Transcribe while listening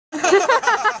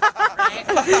Right?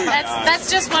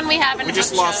 That's just one we haven't. We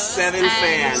just lost 7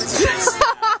 fans.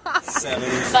 7.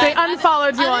 They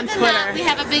unfollowed you on Twitter. That, we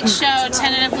have a big show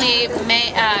tentatively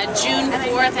June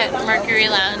 4th at Mercury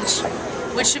Lounge,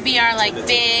 which should be our like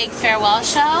big farewell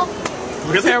show.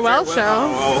 Really? Farewell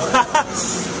show? Oh.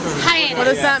 Hiatus. What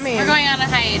does that mean? We're going on a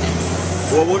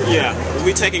hiatus. Well, we'll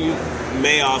be taking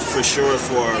May off for sure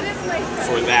for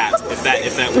that. If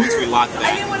that once we lock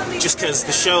that, just because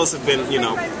the shows have been,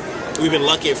 we've been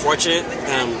lucky and fortunate.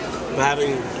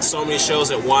 Having so many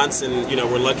shows at once, and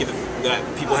we're lucky that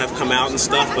people have come out and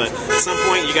stuff, but at some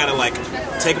point you gotta like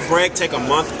take a break, take a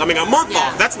month. I mean, a month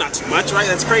off, that's not too much, right?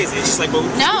 That's crazy. It's just like, but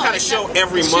we've had a show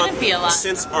every month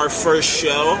since our first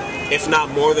show, if not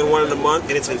more than one in a month,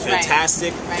 and it's been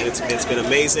fantastic, and it's been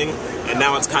amazing, and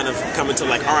now it's kind of coming to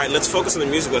like, all right, let's focus on the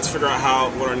music, let's figure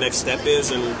out what our next step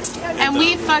is, and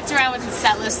we fucked around with the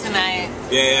set list tonight.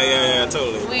 Yeah,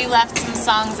 totally. We left some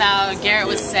songs out. Garrett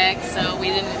was sick, so we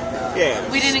didn't. Yeah.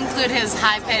 We didn't include his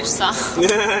high-pitched song.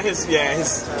 But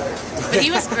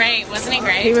he was great, wasn't he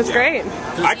great? He was great.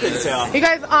 I couldn't tell. You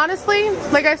guys, honestly,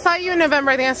 like I saw you in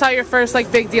November. I think I saw your first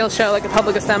like big deal show, like a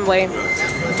public assembly,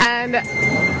 and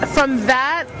from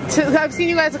that to I've seen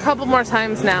you guys a couple more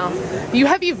times now. You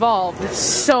have evolved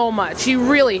so much. You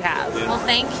really have. Well,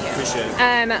 thank you. Appreciate it.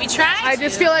 And we tried. I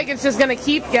just feel like it's just gonna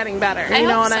keep getting better. You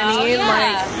know what I mean?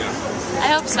 Yeah. I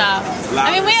hope so.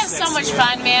 I mean, we had so much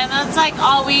fun, man. That's like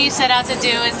all we set out to do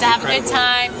is to have a good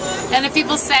time. And if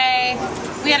people say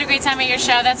we had a great time at your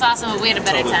show, that's awesome, but we had a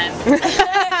better time.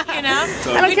 You know?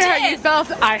 I don't care how you felt.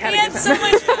 I had a good time. So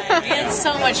much fun. We had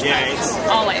so much fun.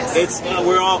 Yeah, always. It's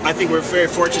I think we're very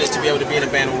fortunate to be able to be in a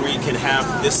band where we can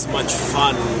have this much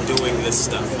fun doing this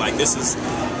stuff. Like this is,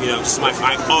 just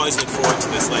I always look forward to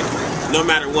this. Like no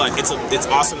matter what, it's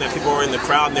awesome that people are in the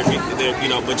crowd and they're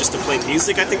but just to play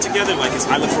music, I think together, like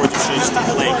I look forward to shows just to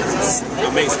play. It's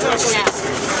amazing.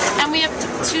 Yeah. And we have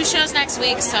 2 shows next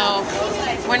week, so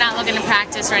we're not looking to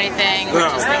practice or anything. We're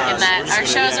just thinking that our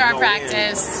shows are our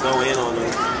practice. Go in on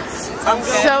them.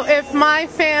 So if my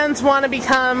fans want to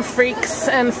become freaks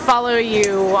and follow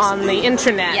you on the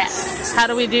internet, how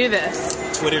do we do this?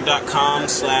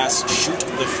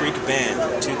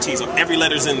 Twitter.com/shootthefreakband. 2 T's. Every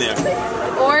letter's in there.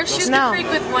 Or shoot the freak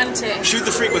with 1 T. Shoot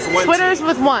the freak with 1 T. Twitter's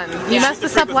with 1. You messed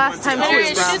this up last time too, bro.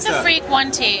 Shoot the freak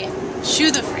 1 T.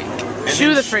 Shoot the freak.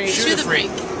 Shoot the freak. Shoot the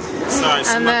freak. Sorry,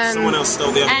 someone else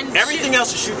stole the other. Everything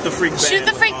else is Shoot the Freak Band.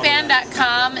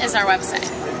 ShootTheFreakBand.com is our website.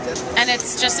 And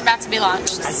it's just about to be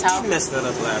launched. I messed that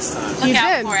up last time. Look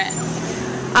out for it.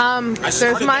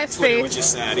 There's MySpace, which is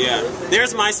sad. Yeah,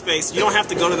 there's MySpace. You don't have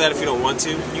to go to that if you don't want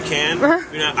to. You can.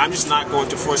 I'm just not going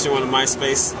to force you on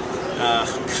MySpace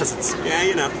because it's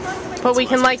But we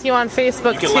can like you on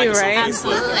Facebook too, right?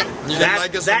 Absolutely. That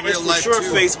is for sure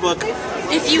Facebook.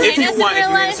 If you hate us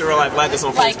in real life, like us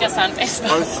on Facebook. Like us on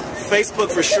Facebook. On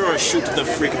Facebook for sure. Shoot the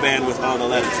Freak Band with all the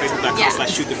letters.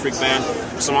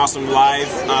 Facebook.com/shootthefreakband. Some awesome live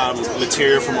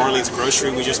material from Orleans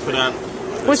Grocery we just put up.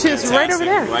 Which is right over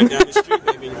there. Right down the street,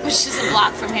 baby. Which is a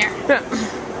block from here.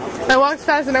 I walked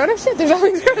past and oh shit, there's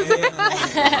Orleans Grocery.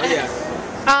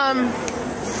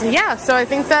 Yeah, so I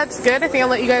think that's good. I think I'll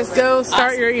let you guys go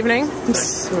start your evening.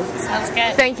 Sounds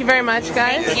good. Thank you very much,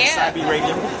 guys. Thank you.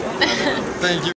 Radio. Thank you.